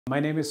My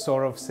name is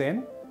Saurav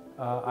Sen.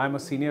 I'm a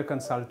senior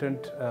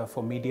consultant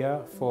for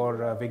media for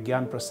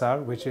Vigyan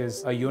Prasar, which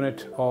is a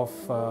unit of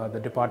the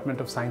Department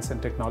of Science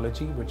and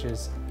Technology, which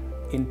is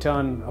in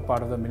turn a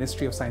part of the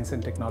Ministry of Science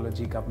and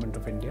Technology, Government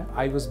of India.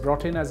 I was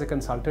brought in as a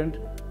consultant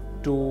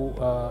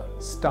to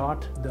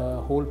start the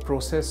whole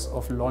process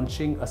of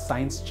launching a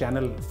science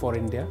channel for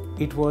India.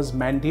 It was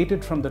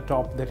mandated from the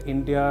top that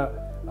India,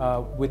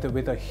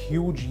 with a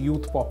huge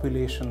youth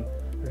population,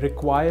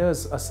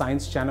 requires a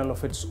science channel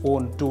of its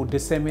own to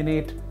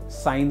disseminate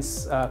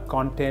science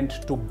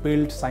content, to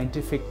build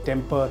scientific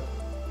temper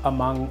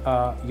among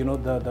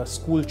the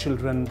school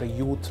children, the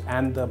youth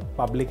and the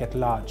public at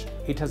large.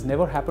 It has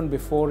never happened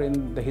before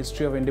in the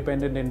history of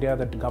independent India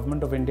that the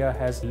Government of India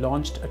has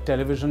launched a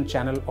television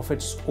channel of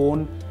its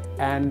own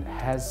and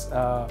has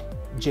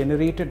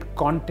generated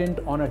content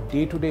on a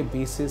day-to-day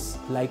basis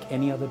like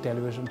any other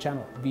television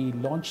channel. We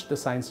launched the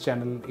science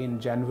channel in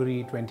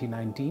January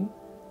 2019.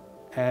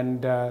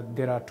 And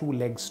there are two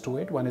legs to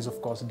it. One is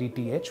of course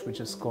DTH, which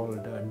is called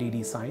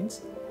DD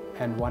Science,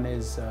 and one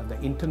is the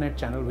internet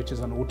channel, which is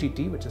on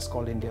OTT, which is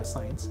called India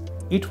Science.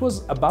 It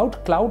was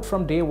about cloud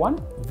from day one.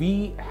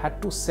 We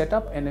had to set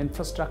up an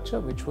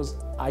infrastructure which was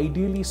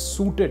ideally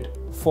suited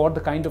for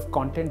the kind of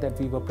content that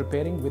we were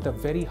preparing, with a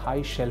very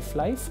high shelf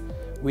life,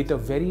 with a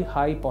very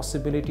high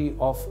possibility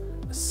of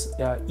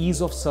ease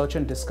of search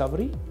and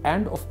discovery,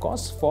 and of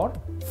course for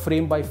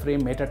frame by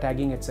frame meta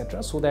tagging,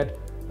 etc., so that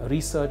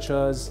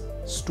researchers,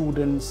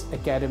 students,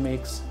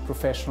 academics,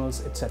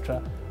 professionals, etc.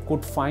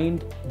 could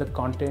find the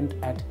content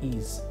at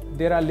ease.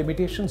 There are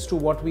limitations to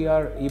what we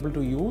are able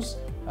to use.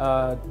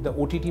 The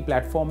OTT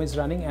platform is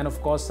running, and of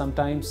course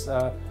sometimes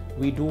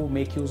we do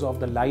make use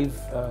of the live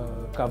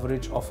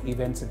coverage of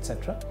events,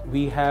 etc.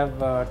 We have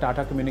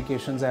Tata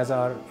Communications as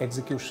our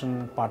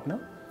execution partner,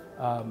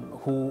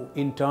 who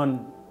in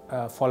turn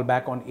fall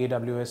back on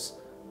AWS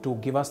to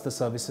give us the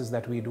services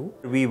that we do.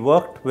 We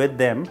worked with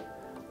them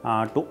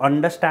to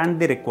understand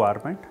the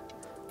requirement,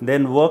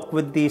 then work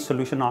with the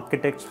solution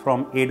architects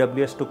from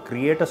AWS to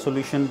create a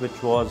solution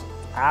which was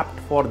apt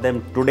for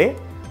them today,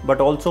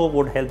 but also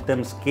would help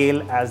them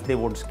scale as they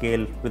would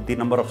scale with the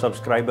number of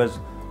subscribers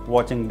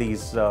watching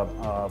these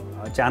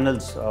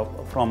channels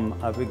from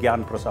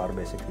Vigyan Prasar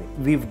basically.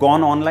 We've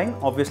gone online.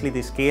 Obviously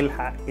the scale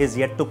is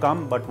yet to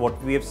come, but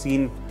what we have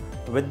seen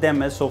with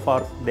them is so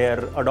far their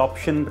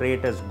adoption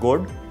rate is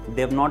good.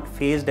 They have not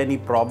faced any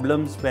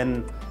problems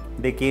when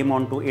they came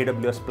onto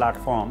AWS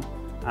platform,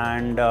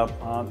 and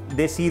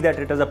they see that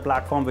it is a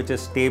platform which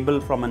is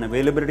stable from an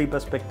availability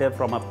perspective,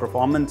 from a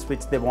performance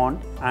which they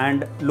want.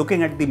 And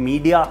looking at the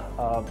media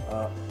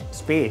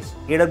space,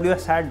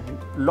 AWS had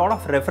a lot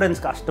of reference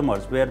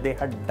customers where they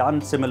had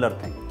done similar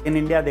thing. In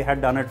India, they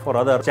had done it for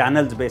other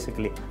channels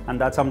basically, and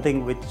that's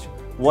something which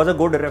was a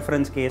good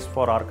reference case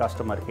for our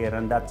customer here,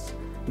 and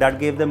that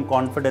gave them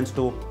confidence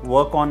to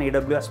work on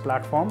AWS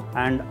platform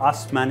and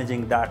us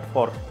managing that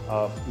for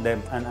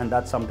them, and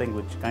that's something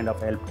which kind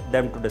of helped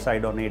them to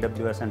decide on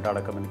AWS and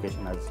Tata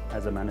Communication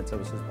as a managed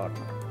services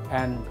partner.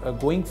 And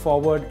going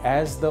forward,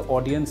 as the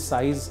audience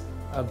size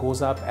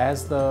goes up,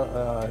 as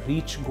the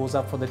reach goes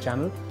up for the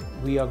channel,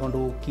 we are going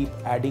to keep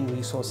adding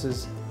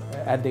resources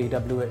at the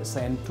AWS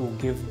end to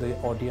give the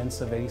audience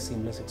a very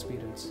seamless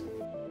experience.